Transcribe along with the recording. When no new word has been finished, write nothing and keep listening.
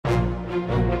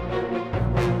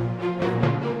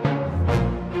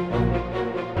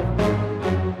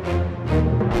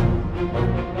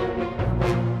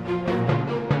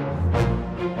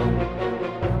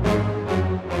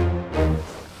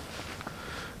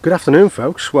Good afternoon,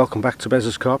 folks. Welcome back to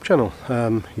Bezza's Carp Channel.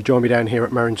 You join me down here at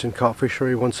Merrington Carp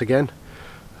Fishery once again.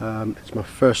 It's my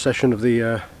first session of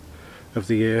the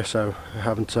year, so I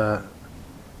haven't done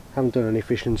any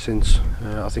fishing since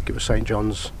I think it was St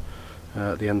John's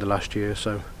at the end of last year.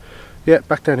 So yeah,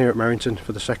 back down here at Merrington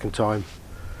for the second time.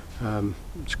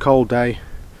 It's a cold day.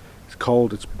 It's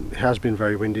cold. It has been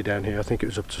very windy down here. I think it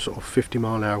was up to sort of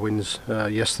 50-mile-an-hour winds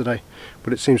yesterday,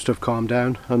 but it seems to have calmed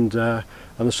down, and the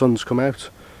sun's come out.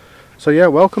 So yeah,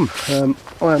 welcome.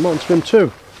 I am on swim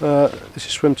 2. This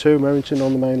is swim 2, Merrington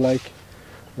on the main lake.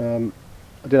 I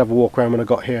did have a walk around when I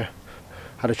got here.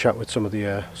 Had a chat with some of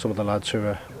the lads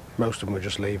who most of them were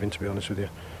just leaving, to be honest with you.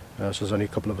 So there's only a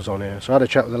couple of us on here. So I had a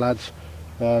chat with the lads.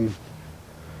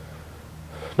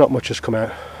 Not much has come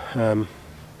out. The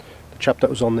chap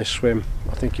that was on this swim,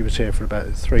 I think he was here for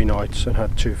about 3 nights and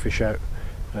had 2 fish out.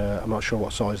 I'm not sure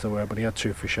what size they were, but he had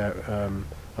 2 fish out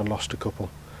and lost a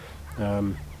couple.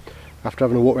 After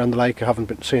having a walk around the lake, I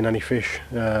haven't seen any fish.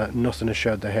 Nothing has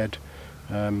showed their head,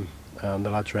 and the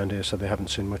lads around here said they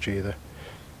haven't seen much either.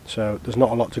 So there's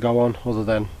not a lot to go on, other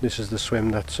than this is the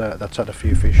swim that's had a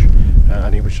few fish,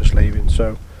 and he was just leaving.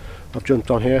 So I've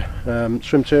jumped on here.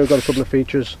 Swim 2, I've got a couple of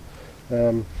features,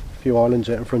 a few islands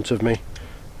out in front of me,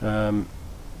 and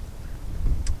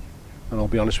I'll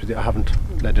be honest with you, I haven't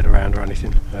led it around or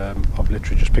anything. I've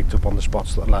literally just picked up on the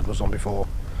spots that the lad was on before.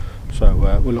 So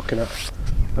we're looking at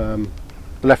the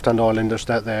left-hand island just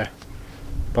out there,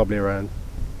 probably around,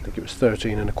 I think it was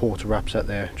 13¼ wraps out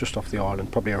there, just off the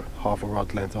island, probably half a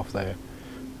rod length off there.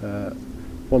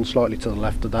 One slightly to the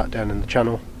left of that down in the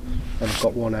channel, and I've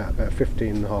got one out about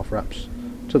 15½ wraps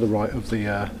to the right of the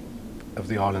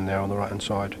island there on the right hand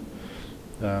side.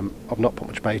 I've not put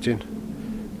much bait in,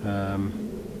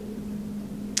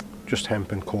 just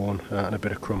hemp and corn and a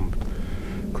bit of crumbed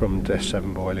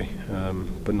S7 boilie,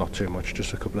 but not too much,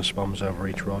 just a couple of spums over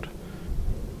each rod.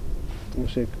 You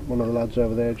see one of the lads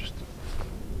over there, just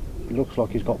it looks like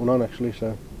he's got one on actually,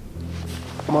 so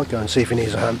I might go and see if he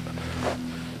needs a hand.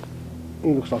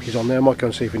 He looks like he's on there. I might go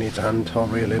and see if he needs a hand. I'll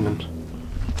reel in and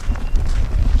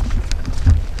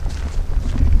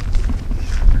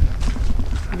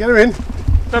get her in.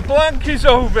 The blank is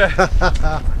over.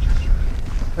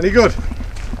 Any good?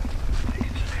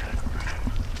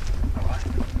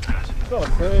 Not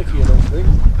 30, I don't think.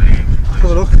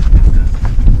 Have a look.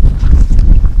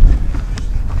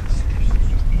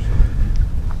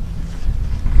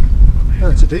 Oh,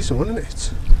 it's a decent one, isn't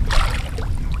it?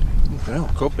 Well,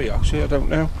 could be actually, I don't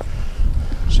know.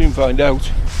 Soon find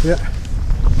out. Yeah.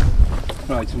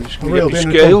 Right, I'm just going to get my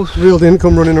scales. Reeled in,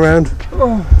 come running around.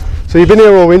 Oh. So you've been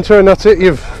here all winter and that's it?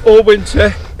 You've all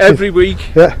winter, every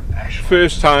week. Yeah.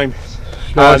 First time.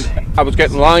 Nice. And I was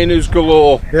getting liners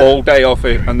galore all day off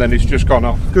it, and then it's just gone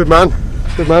off. Good man.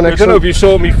 Good man, excellent. I don't know if you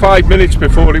saw me 5 minutes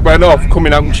before it went off,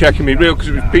 coming out and checking me reel, because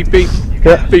it was beep beep,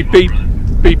 beep beep,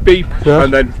 beep beep,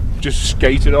 and then just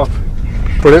skated off.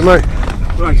 Brilliant, mate.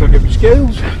 Right, I'll get my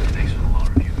scales.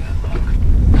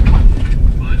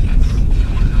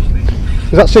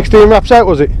 Is that 16 wraps out,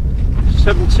 was it?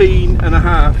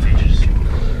 17½.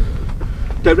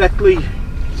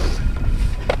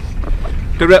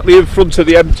 Directly in front of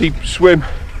the empty swim.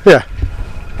 Yeah.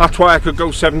 That's why I could go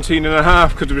 17½,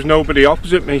 because there was nobody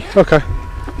opposite me. Okay.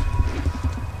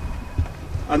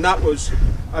 And that was,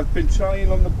 I've been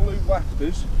trying on the blue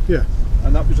wafters. Yeah.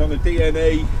 And that was on a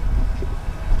DNA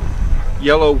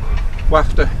yellow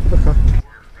wafter. Okay.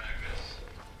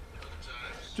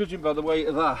 Judging by the weight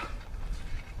of that.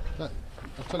 I'll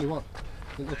tell you what,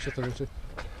 it looks a 30.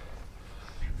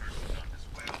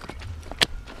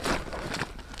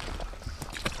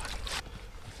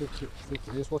 I think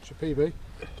it is. What's your PB?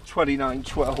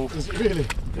 29.12. Is it really?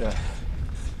 Yeah.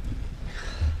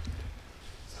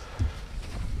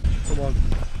 Come on,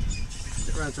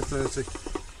 get round to 30.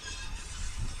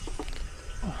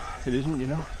 Oh, it isn't, you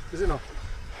know. Is it not?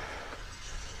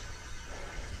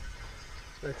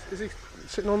 Is he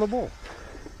sitting on the wall?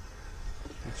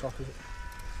 On top, is it?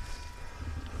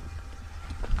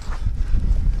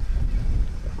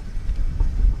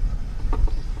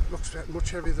 Looks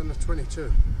much heavier than the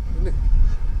 22, isn't it?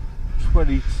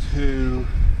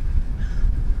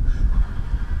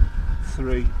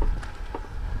 22.3.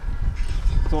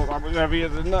 Thought that was heavier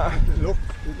than that. It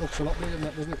looks a lot bigger than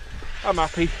that, doesn't it? I'm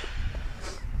happy.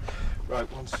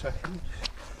 Right, 1 second.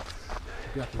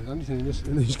 Be happy with anything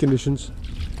in these conditions.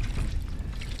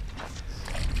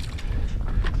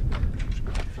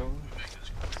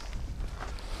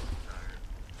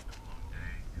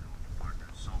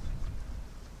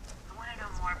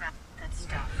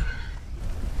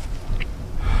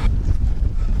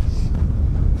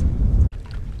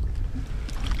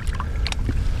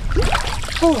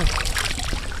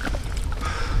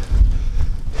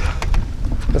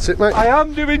 That's it, mate. I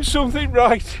am doing something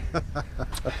right.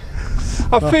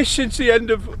 I've fished since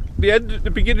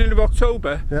the beginning of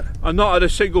October, yeah, and not had a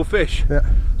single fish. Yeah.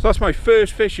 So that's my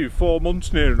first fish in 4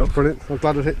 months near enough. Brilliant. I'm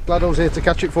glad I was here to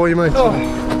catch it for you, mate.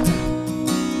 Oh.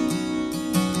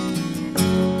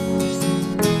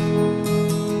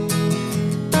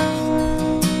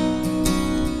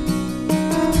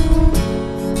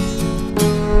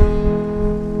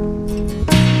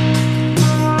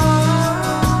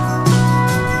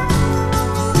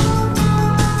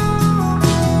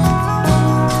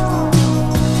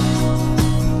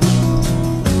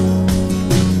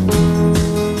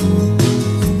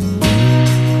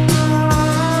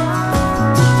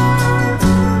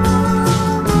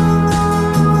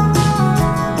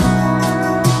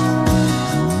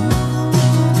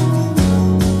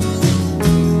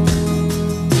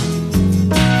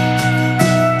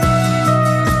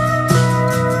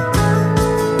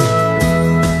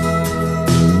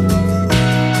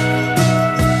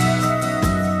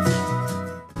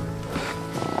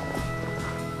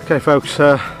 Okay folks,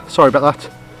 sorry about that.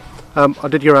 I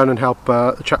did go around and help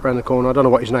the chap round the corner. I don't know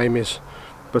what his name is,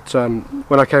 but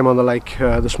when I came on the lake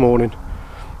this morning,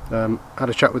 had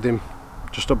a chat with him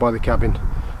just up by the cabin,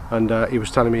 and he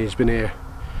was telling me he's been here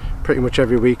pretty much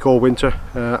every week all winter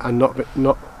and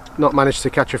not managed to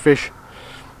catch a fish.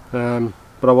 But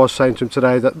I was saying to him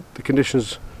today that the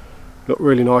conditions look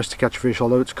really nice to catch fish,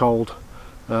 although it's cold.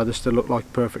 They still look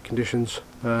like perfect conditions,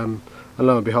 and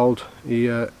lo and behold,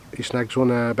 he snags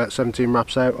one about 17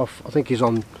 wraps out off. I think he's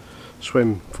on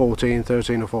swim 13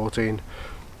 or 14.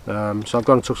 So I've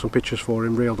gone and took some pictures for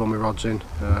him, reeled all my rods in,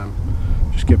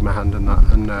 just give him a hand and that,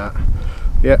 and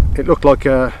yeah, it looked like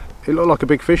a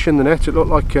big fish in the net. It looked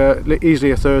like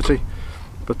easily a 30,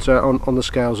 but on the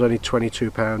scales only 22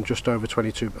 pound, just over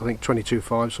 22, I think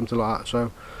 22.5, something like that.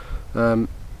 So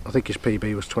I think his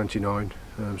PB was 29,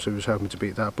 so he was hoping to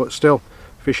beat that, but still,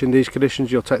 fish in these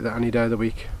conditions, you'll take that any day of the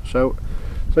week. So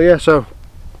yeah, so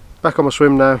back on my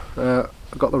swim now.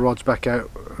 I've got the rods back out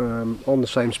on the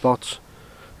same spots,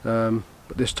 but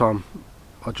this time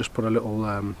I just put a little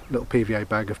PVA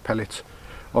bag of pellets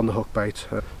on the hook bait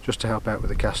just to help out with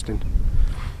the casting.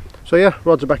 So yeah,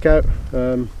 rods are back out.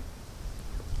 Praying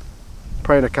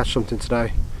I catch something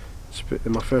today. It's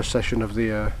in my first session of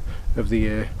the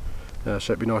year, so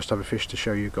it'd be nice to have a fish to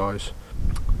show you guys.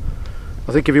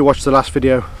 I think if you watched the last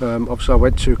video, obviously I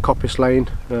went to Coppice Lane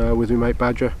with my mate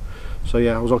Badger. So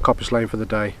yeah, I was on Coppice Lane for the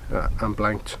day and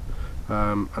blanked,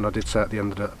 and I did say at the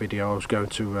end of that video I was going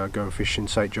to go and fish in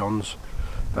St John's.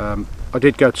 I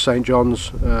did go to St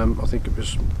John's, I think it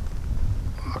was,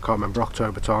 I can't remember,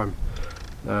 October time,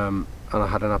 and I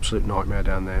had an absolute nightmare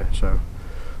down there. So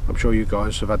I'm sure you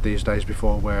guys have had these days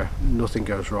before where nothing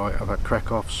goes right. I've had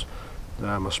crack-offs,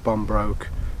 my spawn broke,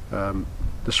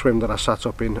 the swim that I sat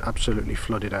up in absolutely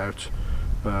flooded out,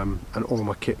 and all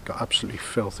my kit got absolutely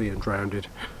filthy and drowned,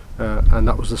 and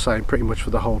that was the same pretty much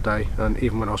for the whole day. And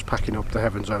even when I was packing up, the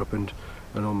heavens opened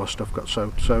and all my stuff got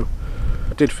soaked. So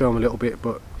I did film a little bit,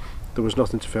 but there was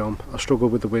nothing to film. I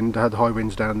struggled with the wind. I had high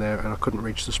winds down there and I couldn't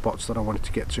reach the spots that I wanted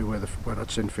to get to where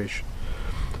I'd seen fish.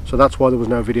 So that's why there was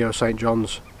no video of St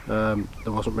John's. There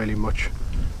wasn't really much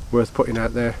worth putting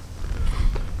out there.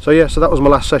 So yeah, so that was my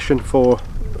last session for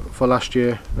last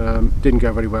year. Didn't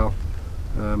go very well,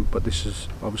 but this is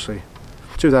obviously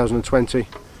 2020,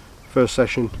 first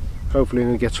session. Hopefully I'm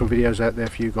going to get some videos out there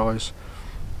for you guys,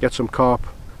 get some carp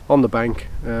on the bank,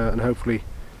 and hopefully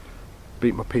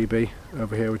beat my PB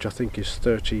over here, which I think is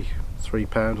 33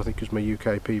 pounds. I think is my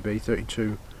UK PB,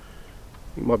 32,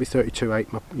 it might be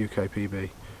 32.8 my UK PB.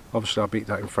 Obviously I beat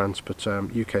that in France, but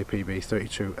UK PB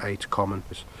 32.8 common.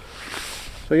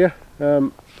 So yeah,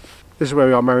 this is where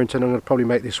we are, Merrington. I'm going to probably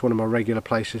make this one of my regular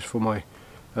places for my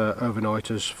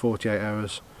overnighters, 48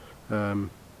 hours.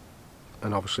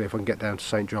 And obviously if I can get down to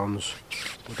St John's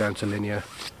or down to Linear,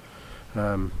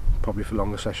 probably for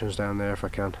longer sessions down there if I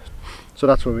can. So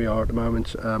that's where we are at the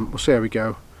moment. We'll see how we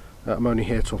go. I'm only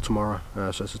here till tomorrow,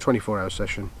 so it's a 24-hour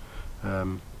session,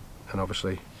 and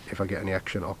obviously if I get any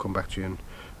action I'll come back to you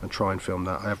and try and film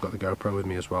that. I have got the GoPro with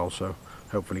me as well, so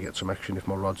hopefully get some action if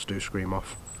my rods do scream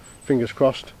off. Fingers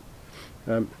crossed.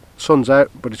 Sun's out,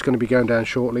 but it's going to be going down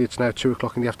shortly. It's now 2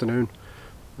 o'clock in the afternoon.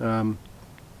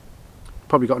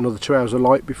 Probably got another 2 hours of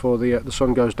light before the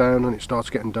sun goes down and it starts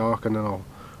getting dark, and then I'll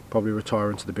probably retire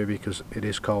into the bivvy because it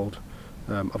is cold.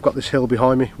 I've got this hill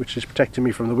behind me which is protecting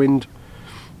me from the wind.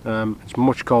 It's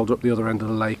much colder up the other end of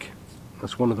the lake.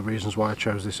 That's one of the reasons why I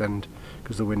chose this end,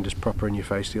 because the wind is proper in your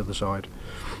face the other side.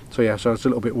 So yeah, so it's a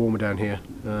little bit warmer down here,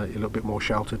 a little bit more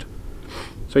sheltered.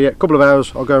 So yeah, a couple of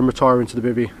hours, I'll go and retire into the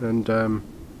bivvy, and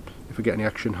if we get any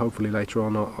action, hopefully later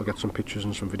on, I'll get some pictures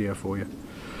and some video for you.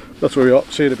 That's where we are.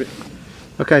 See you in a bit.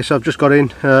 Okay, so I've just got in,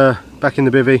 back in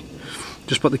the bivvy,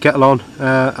 just put the kettle on,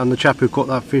 and the chap who caught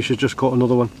that fish has just caught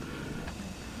another one.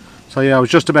 So yeah, I was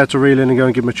just about to reel in and go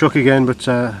and give him a chuck again, but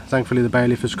thankfully the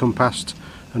bailiff has come past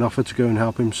and offered to go and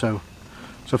help him. So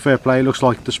fair play. It looks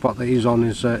like the spot that he's on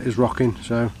is rocking.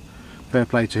 So fair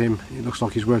play to him. It looks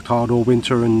like he's worked hard all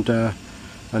winter, and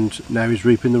now he's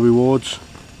reaping the rewards.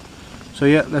 So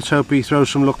yeah, let's hope he throws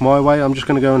some luck my way. I'm just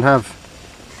going to go and have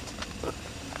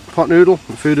pot noodle,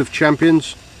 food of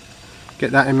champions,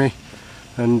 get that in me,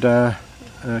 and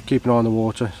keep an eye on the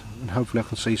water, and hopefully I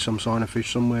can see some sign of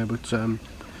fish somewhere. But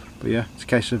yeah, it's a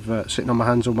case of sitting on my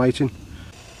hands and waiting.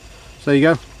 So there you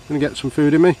go, going to get some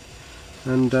food in me,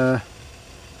 and I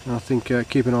think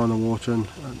keep an eye on the water, and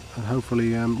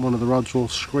hopefully one of the rods will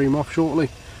scream off shortly.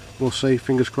 We'll see,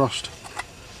 fingers crossed.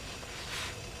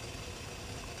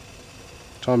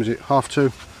 Time is it?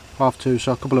 2:30,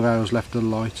 so a couple of hours left of the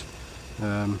light,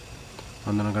 and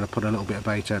then I'm going to put a little bit of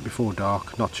bait out before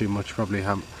dark, not too much, probably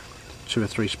have 2 or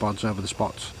 3 spots over the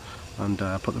spots, and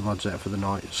put the rods out for the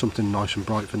night. Something nice and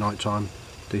bright for night time,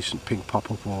 decent pink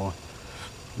pop-up or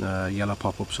yellow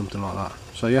pop-up, something like that.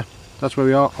 So yeah, that's where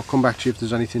we are. I'll come back to you if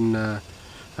there's anything,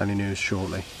 any news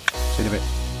shortly. See you in a bit.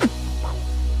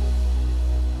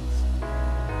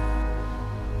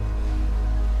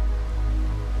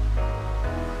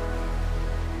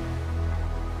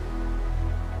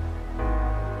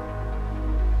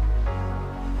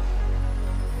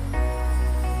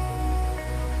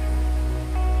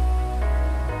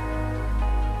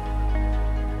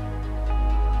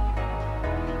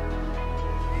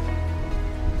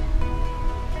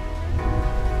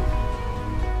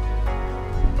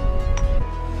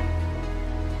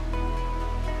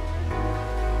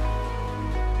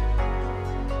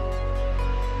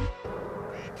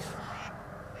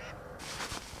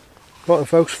 Right then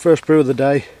folks, first brew of the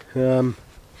day. What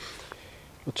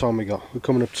time we got? We're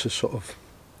coming up to sort of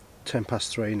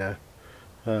 3:10 now.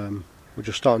 We're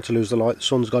just starting to lose the light. The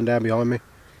sun's gone down behind me.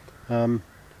 Yeah,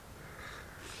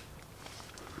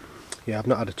 I've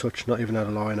not had a touch, not even had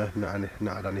a liner, not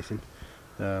had anything.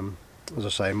 As I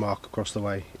say, Mark across the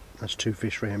way, that's 2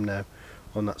 fish for him now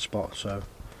on that spot, so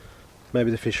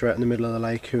maybe the fish are out in the middle of the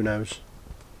lake, who knows.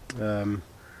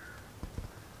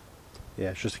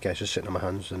 Yeah, it's just a case of sitting on my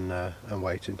hands and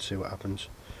waiting to see what happens.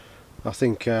 I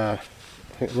think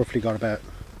roughly got about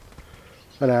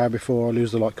an hour before I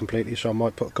lose the light completely, so I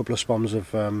might put a couple of spoms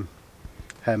of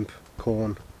hemp,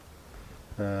 corn,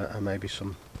 and maybe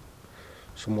some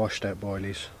washed out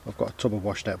boilies. I've got a tub of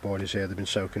washed out boilies here. They've been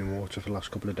soaking in water for the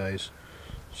last couple of days,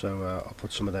 so I'll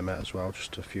put some of them out as well.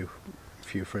 Just a few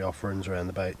free offerings around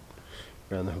the bait,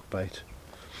 around the hook bait.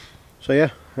 So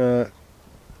yeah.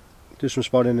 Do some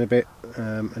spotting in a bit,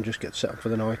 and just get set up for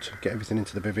the night, get everything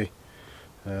into the bivvy,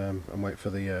 and wait for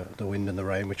the wind and the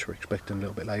rain, which we're expecting a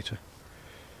little bit later.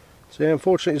 So yeah,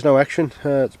 unfortunately there's no action.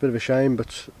 It's a bit of a shame,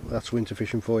 but that's winter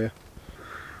fishing for you.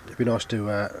 It'd be nice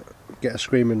to get a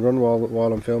screaming run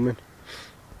while I'm filming.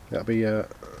 That'd be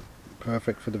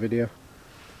perfect for the video.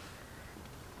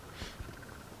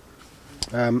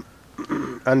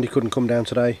 Andy couldn't come down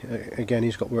today. Again,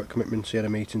 he's got work commitments. He had a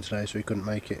meeting today, so he couldn't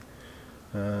make it.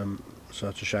 So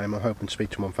it's a shame. I'm hoping to speak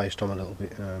to him on FaceTime a little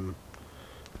bit.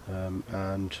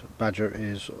 And Badger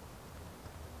is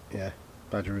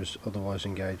otherwise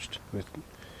engaged with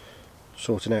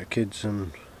sorting out kids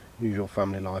and usual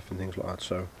family life and things like that,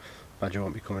 so Badger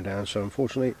won't be coming down. So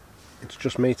unfortunately it's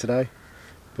just me today,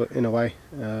 but in a way,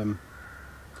 yeah,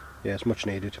 it's much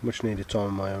needed time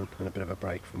on my own and a bit of a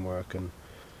break from work. And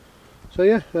so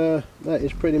yeah, that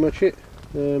is pretty much it.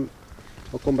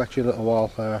 I'll come back to you in a little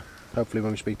while, hopefully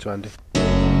when we speak to Andy.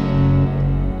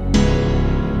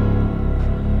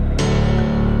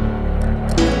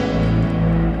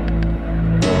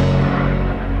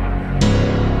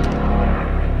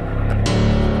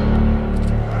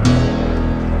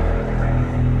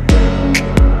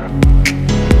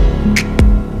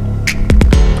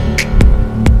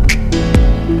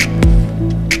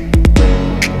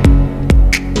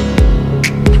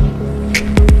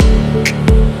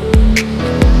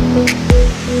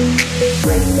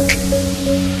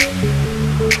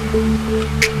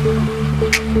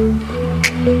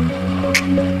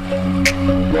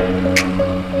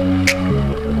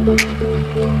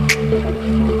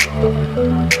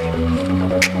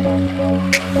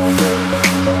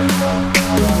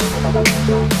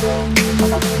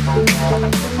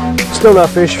 Still no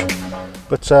fish,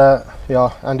 but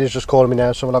yeah, Andy's just calling me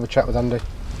now, so we'll have a chat with Andy.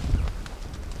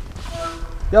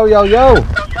 Yo, yo, yo! Yo,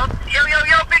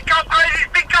 big carp, mate!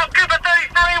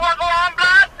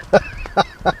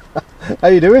 How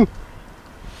you doing?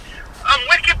 I'm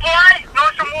wicked, boy.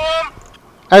 Nice and warm.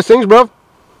 How's things, bruv?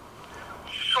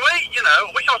 Sweet, you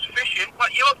know. Wish I was fishing.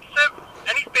 What you up to?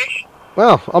 Any fish?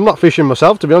 Well, I'm not fishing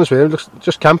myself, to be honest with you.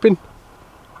 Just camping.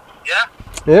 Yeah?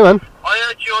 Yeah, man. I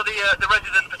heard you're the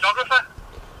resident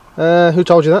photographer. Who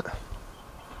told you that?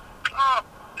 Oh,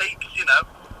 peeps, you know.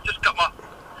 Just got my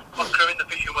crew in the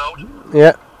fishing world.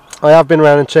 Yeah. I have been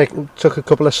around and took a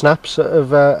couple of snaps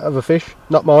of a fish.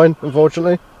 Not mine,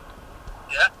 unfortunately.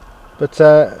 Yeah?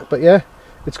 But yeah,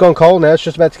 it's gone cold now. It's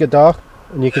just about to get dark,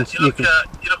 and you look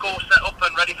all set up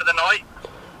and ready for the night.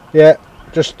 Yeah,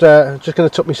 just going to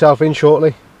tuck myself in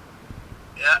shortly.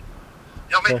 Yeah.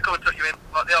 You want me to come and tuck you in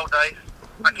like the old days,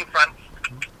 back in France?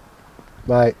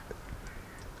 Mate.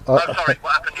 Oh, sorry.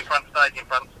 What happened in France stayed in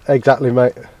France. Exactly,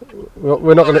 mate.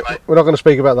 We're not going to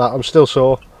speak about that. I'm still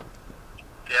sore.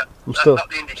 Yeah. I'm That's still not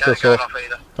the indicator going off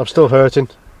either. I'm still hurting.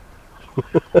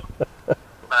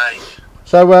 Mate.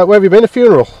 So where have you been? A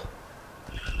funeral?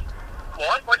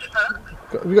 Why? Why'd you say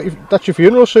that? Have you got that's your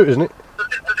funeral suit, isn't it? Does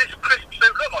this crisp suit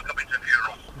look like I've been to a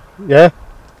funeral? Yeah.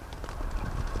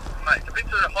 Mate, I've been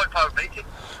to a high-powered meeting.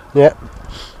 Yeah.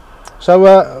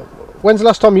 So when's the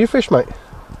last time you fished, mate?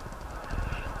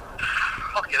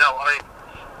 Fucking hell, I mean,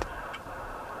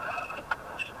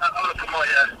 just have a look at my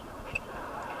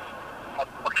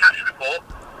catch report.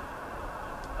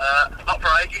 Not for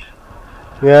ages.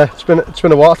 Yeah, it's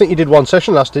been a while. I think you did one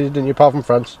session last year, didn't you? Apart from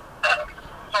France.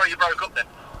 Sorry, you broke up then.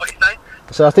 What are you saying?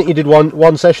 So I think you did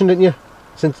one session, didn't you?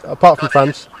 Apart from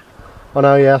France. I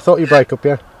know. Yeah, I thought you break up.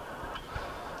 Yeah.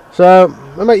 So,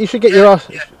 mate, you should get your ass.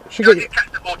 Yeah. Should I get. did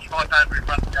catch the 45-pounder in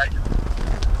France,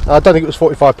 Jake. I don't think it was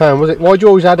 £45, was it? Why do you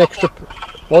always add extra?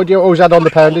 Why do you always add on the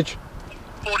poundage?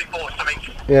 44 something.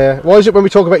 Yeah. Why is it when we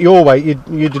talk about your weight,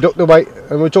 you deduct the weight,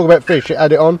 and when we talk about fish, you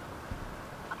add it on?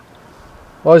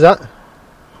 Why is that?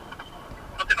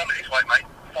 Nothing on this weight, mate.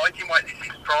 Fighting weight, this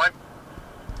is prime.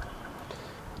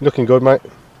 Looking good, mate.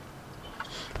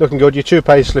 Looking good. Your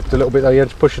toupee slipped a little bit though. You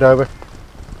had to push it over.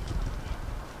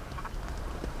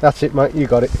 That's it, mate. You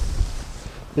got it.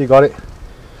 You got it.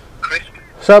 Crisp.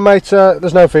 So, mate,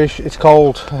 there's no fish. It's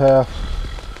cold. I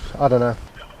don't know.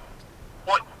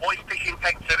 What is fishing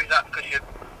peg 2? Is that because you're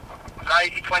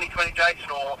lazy 2020,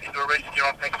 Jason, or is there a reason you're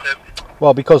on peg 2?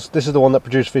 Well, because this is the one that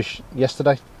produced fish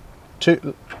yesterday.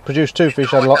 Produced two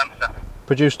fish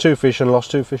and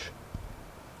lost 2 fish.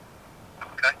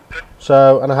 Okay, good.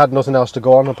 So, and I had nothing else to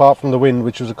go on apart from the wind,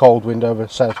 which was a cold wind over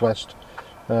southwest,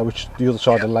 which is the other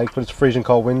side of the lake, but it's a freezing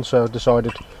cold wind. So I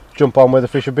decided to jump on where the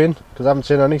fish have been because I haven't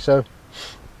seen any. So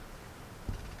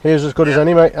here's as good as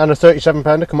any, mate. And a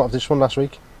 37-pounder come off this one last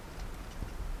week.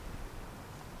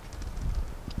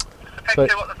 Peg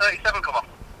 2, what, the 37 come off?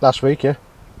 Last week, yeah.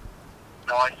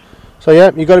 Nice. So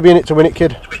yeah, you got to be in it to win it,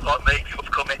 kid. It's a bit like me if you were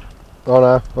coming. I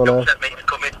know. You upset me to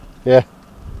come in. Yeah,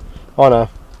 I know.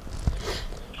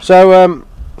 So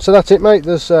so that's it, mate.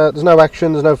 There's no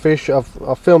action. There's no fish.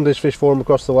 I've filmed this fish for him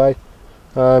across the way.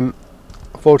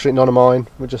 Fortunately, none of mine.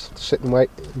 We just have to sit and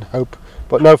wait and hope.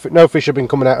 But no fish have been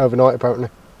coming out overnight apparently.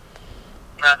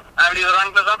 How many other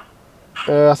anglers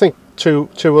on? I think two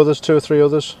or 3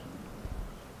 others.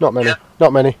 Not many. Yeah.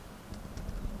 Not many.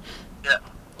 Yeah.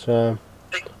 So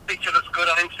Picture looks good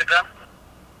on Instagram.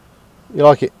 you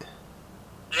like it?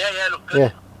 Yeah, look good.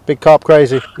 Yeah. Big carp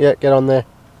crazy. Yeah, get on there.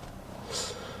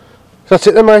 So that's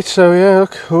it then, mate. So yeah,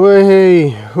 look.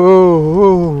 Whee.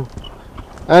 Whoa.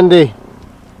 Andy.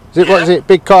 What is it?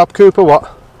 Big Carp Cooper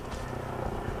what?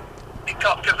 Big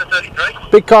Carp Cooper 33.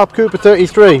 Big Carp Cooper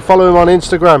 33. Follow him on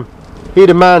Instagram. He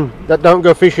the man that don't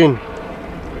go fishing.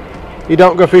 He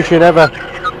don't go fishing ever.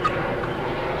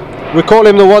 We call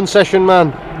him the one session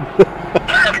man.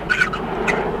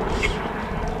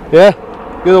 Yeah?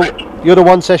 You're the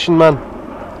one session man.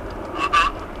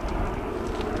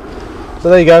 So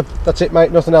there you go. That's it,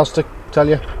 mate. Nothing else to tell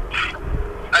you.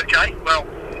 Okay, well,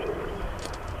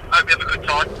 hope you have a good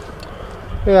time.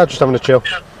 Yeah, just having a chill.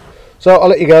 So I'll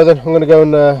let you go then. I'm going to go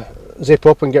and zip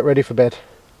up and get ready for bed.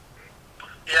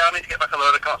 Yeah, I need to get back on the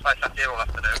road. I can't stay sat here all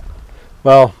afternoon.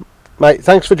 Well, mate,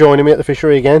 thanks for joining me at the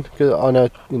fishery again, because I know,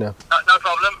 you know. No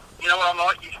problem. You know what I'm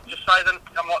like? You just say that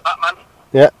I'm like that man.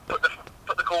 Yeah. Put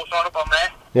the call sign up on there.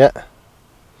 Yeah.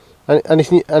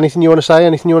 Anything you want to say?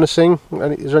 Anything you want to sing?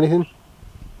 Is there anything?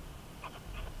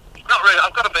 Not really.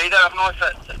 I've got to be there. I'm nice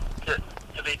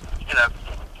to be, you know,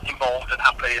 involved and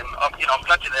happy. And I'm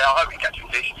glad you're there. I hope you're catching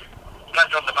fish. Glad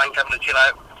you're on the bank having a chill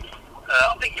out.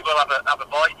 I think you will have a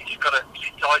bite. You just got to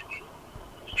sit tight and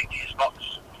stick to your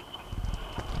spots.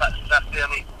 That's the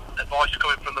only advice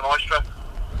coming from the maestro.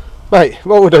 Mate,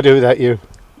 what would I do without you?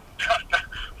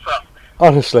 So,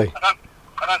 Honestly.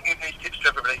 I don't give these tips to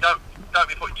everybody. don't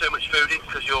be putting too much food in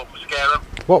because you'll scare them.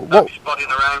 What? Don't be spotting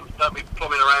around. Don't be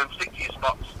plumbing around. Stick to your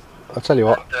spots. I'll tell you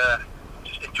what. And,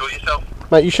 just enjoy yourself.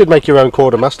 Mate, you should make your own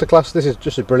quarter masterclass. This is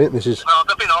just brilliant. This is. Well,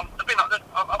 they've been on.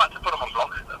 I've had to put them on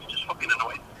block. That's just fucking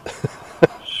annoying.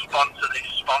 Sponsor this,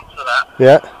 sponsor that.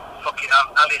 Yeah. Fucking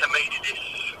Ali Hamidi this.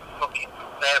 Fucking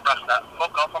airbrush that.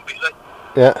 Fuck off, I'm busy.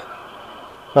 Yeah.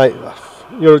 Mate,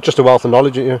 you're just a wealth of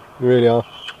knowledge, aren't you? You really are.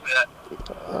 Yeah.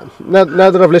 Now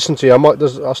that I've listened to you,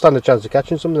 I'll stand a chance of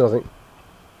catching something, I think.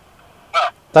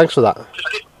 Well, thanks for that. Just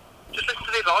listen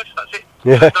to the advice, that's it.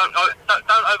 Yeah.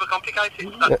 Don't overcomplicate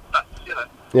it. That's, you know.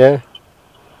 Yeah.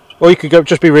 Or you could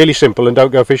just be really simple and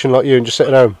don't go fishing like you and just sit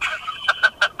at home.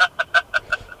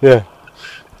 Yeah.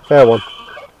 Fair one.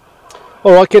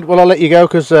 Alright kid, well I'll let you go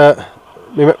because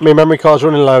my memory card's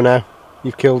running low now.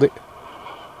 You've killed it.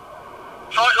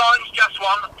 Tight lines, just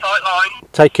one, tight line.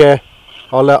 Take care.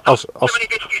 I'll too many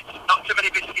biscuits, not too many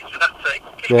biscuits for that tea.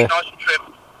 Keep it nice and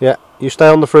trim. Yeah, you stay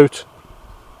on the fruit.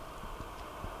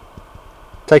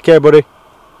 Take care, buddy.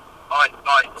 Bye.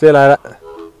 See you later.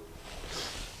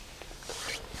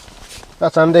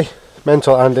 That's Andy,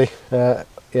 mental Andy.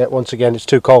 Yeah, once again it's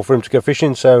too cold for him to go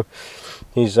fishing, so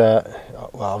he's well,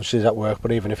 obviously he's at work,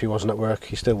 but even if he wasn't at work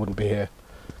he still wouldn't be here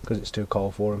because it's too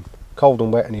cold for him. Cold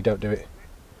and wet and he don't do it.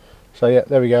 So yeah,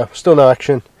 there we go. Still no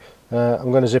action.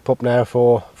 I'm going to zip up now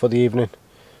for the evening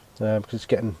because it's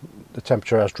getting, the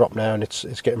temperature has dropped now and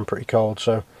it's getting pretty cold.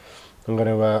 So I'm going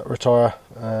to retire.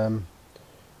 And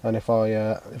if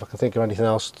I can think of anything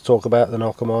else to talk about, then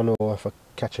I'll come on. Or if I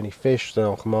catch any fish, then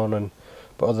I'll come on.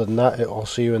 But other than that, I'll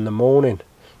see you in the morning.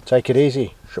 Take it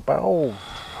easy. Shabow.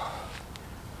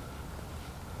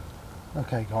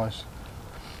 Okay, guys.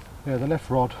 Yeah, the left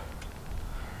rod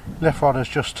has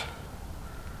just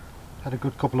had a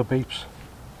good couple of beeps.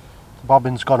 The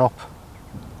bobbin's gone up.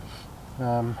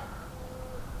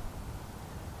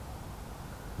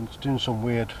 It's doing some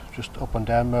weird, just up and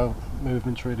down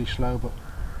movements, really slow, but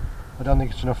I don't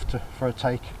think it's enough for a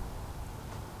take.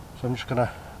 So I'm just going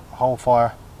to hold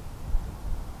fire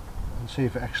and see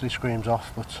if it actually screams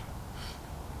off. But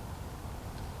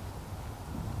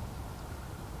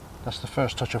that's the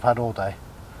first touch I've had all day.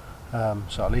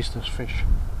 So at least there's fish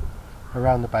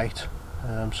around the bait.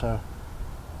 So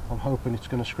I'm hoping it's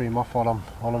going to scream off while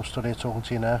I'm stood here talking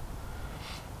to you now.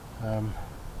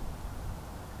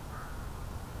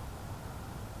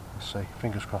 Let's see,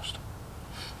 fingers crossed.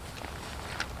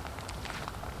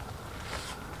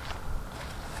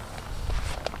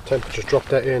 Temperature's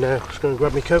dropped out here now. Just going to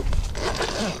grab my coat.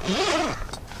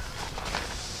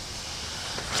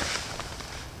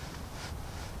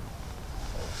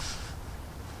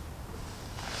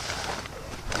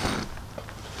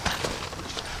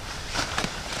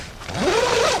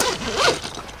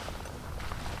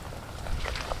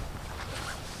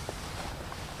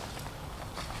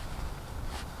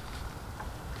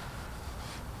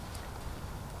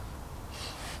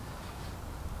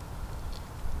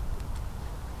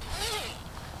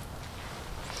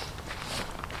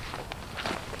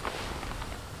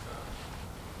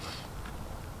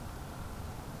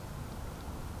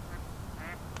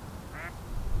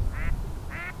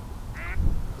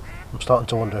 I'm starting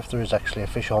to wonder if there is actually a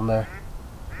fish on there.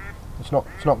 It's not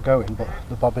going, but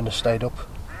the bobbin has stayed up.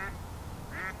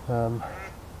 I'm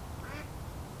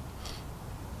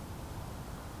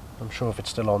sure if it's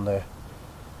still on there,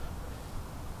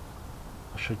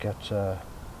 I should get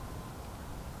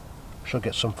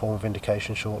some form of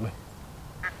indication shortly.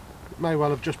 It may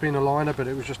well have just been a liner, but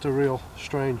it was just a real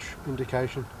strange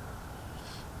indication.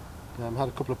 Had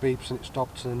a couple of beeps and it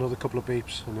stopped, and another couple of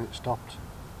beeps and it stopped.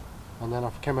 And then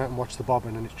I came out and watched the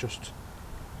bobbin and it's just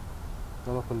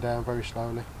gone up and down very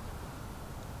slowly.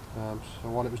 So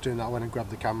while it was doing that I went and grabbed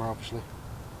the camera, obviously.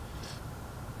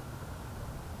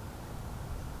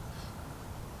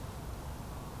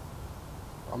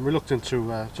 I'm reluctant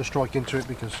to strike into it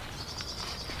because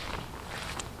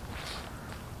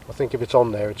I think if it's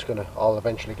on there I'll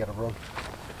eventually get a run.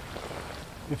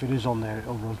 If it is on there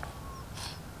it'll run.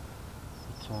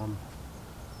 But,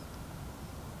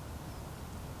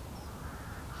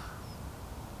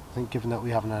 I think given that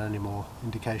we haven't had any more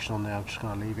indication on there, I'm just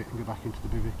going to leave it and go back into the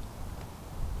bivvy.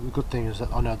 The good thing is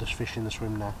that I know there's fish in this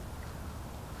room now.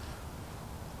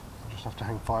 I just have to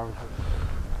hang fire and hope.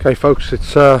 Okay folks,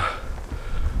 it's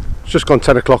just gone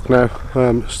 10 o'clock now.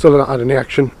 Still not had any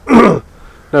action.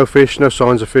 No fish, no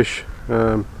signs of fish,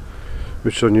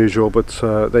 which is unusual, but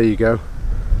there you go.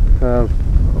 I've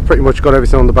pretty much got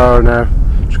everything on the barrow now.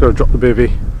 Just got to drop the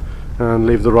bivvy and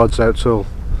leave the rods out till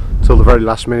the very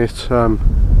last minute.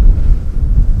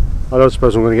 I don't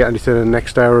suppose I'm going to get anything in the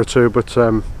next hour or two, but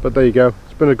there you go.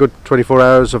 It's been a good 24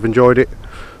 hours. I've enjoyed it.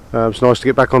 It's nice to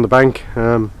get back on the bank.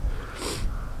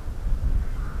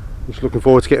 Just looking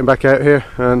forward to getting back out here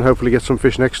and hopefully get some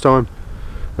fish next time.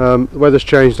 The weather's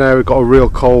changed now, we've got a real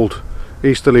cold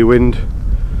easterly wind.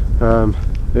 It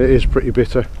is pretty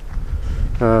bitter.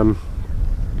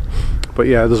 But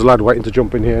yeah, there's a lad waiting to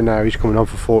jump in here now. He's coming on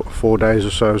for four days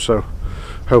or so, so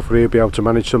hopefully he'll be able to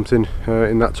manage something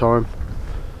in that time.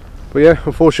 But yeah,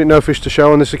 unfortunately no fish to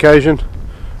show on this occasion,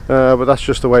 but that's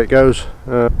just the way it goes.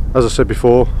 As I said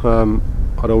before,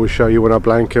 I'd always show you when I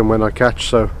blank and when I catch,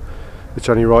 so it's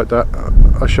only right that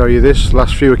I show you this.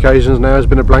 Last few occasions now has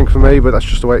been a blank for me, but that's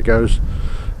just the way it goes.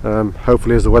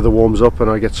 Hopefully as the weather warms up and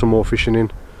I get some more fishing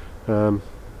in, we'll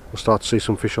start to see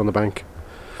some fish on the bank.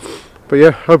 But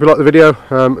yeah, hope you like the video.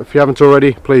 If you haven't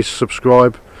already, please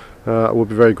subscribe. I would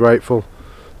be very grateful.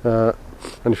 And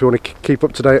if you want to keep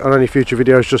up to date on any future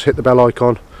videos, just hit the bell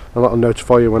icon and that'll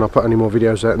notify you when I put any more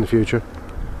videos out in the future.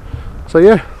 So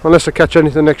yeah, unless I catch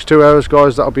anything the next 2 hours,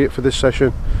 guys, that'll be it for this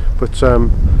session. But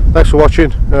thanks for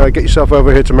watching. Get yourself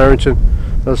over here to Merrington.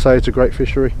 As I say, it's a great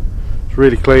fishery. It's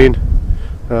really clean.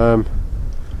 And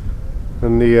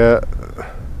the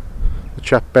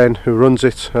chap Ben who runs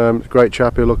it, great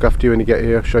chap. He'll look after you when you get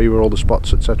here, show you where all the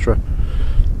spots, etc.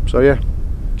 So yeah,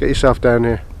 get yourself down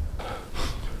here.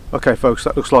 Okay folks,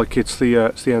 that looks like it's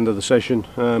the end of the session.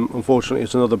 Unfortunately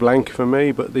it's another blank for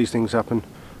me, but these things happen.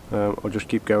 I'll just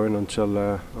keep going until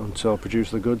I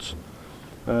produce the goods.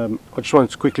 I just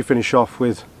wanted to quickly finish off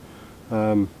with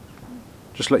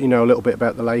just let you know a little bit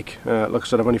about the lake. Like I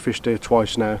said, I've only fished here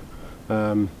twice now.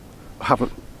 I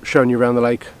haven't shown you around the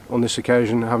lake on this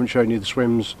occasion. I haven't shown you the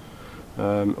swims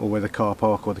or where the car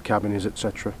park or the cabin is,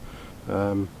 etc.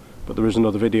 But there is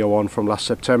another video on from last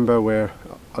September where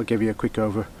I'll give you a quick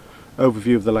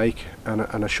overview of the lake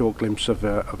and a short glimpse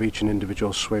of each and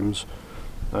individual swims,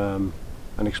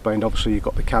 and explained. Obviously you've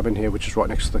got the cabin here, which is right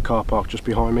next to the car park just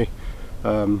behind me.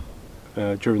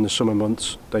 During the summer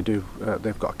months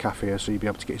they've got a cafe here, so you'll be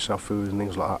able to get yourself food and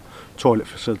things like that. Toilet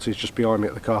facilities just behind me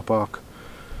at the car park.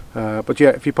 But yeah,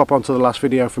 if you pop onto the last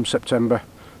video from September,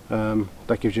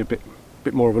 that gives you a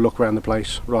bit more of a look around the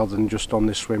place rather than just on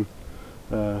this swim.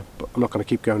 But I'm not going to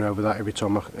keep going over that every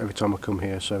time I come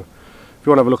here. So if you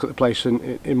want to have a look at the place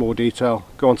in more detail,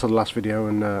 go on to the last video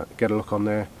and get a look on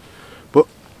there. But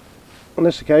on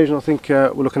this occasion I think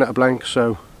we're looking at a blank,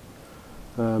 so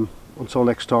until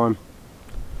next time,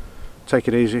 take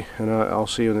it easy, and I'll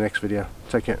see you in the next video.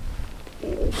 Take care.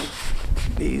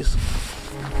 Ease.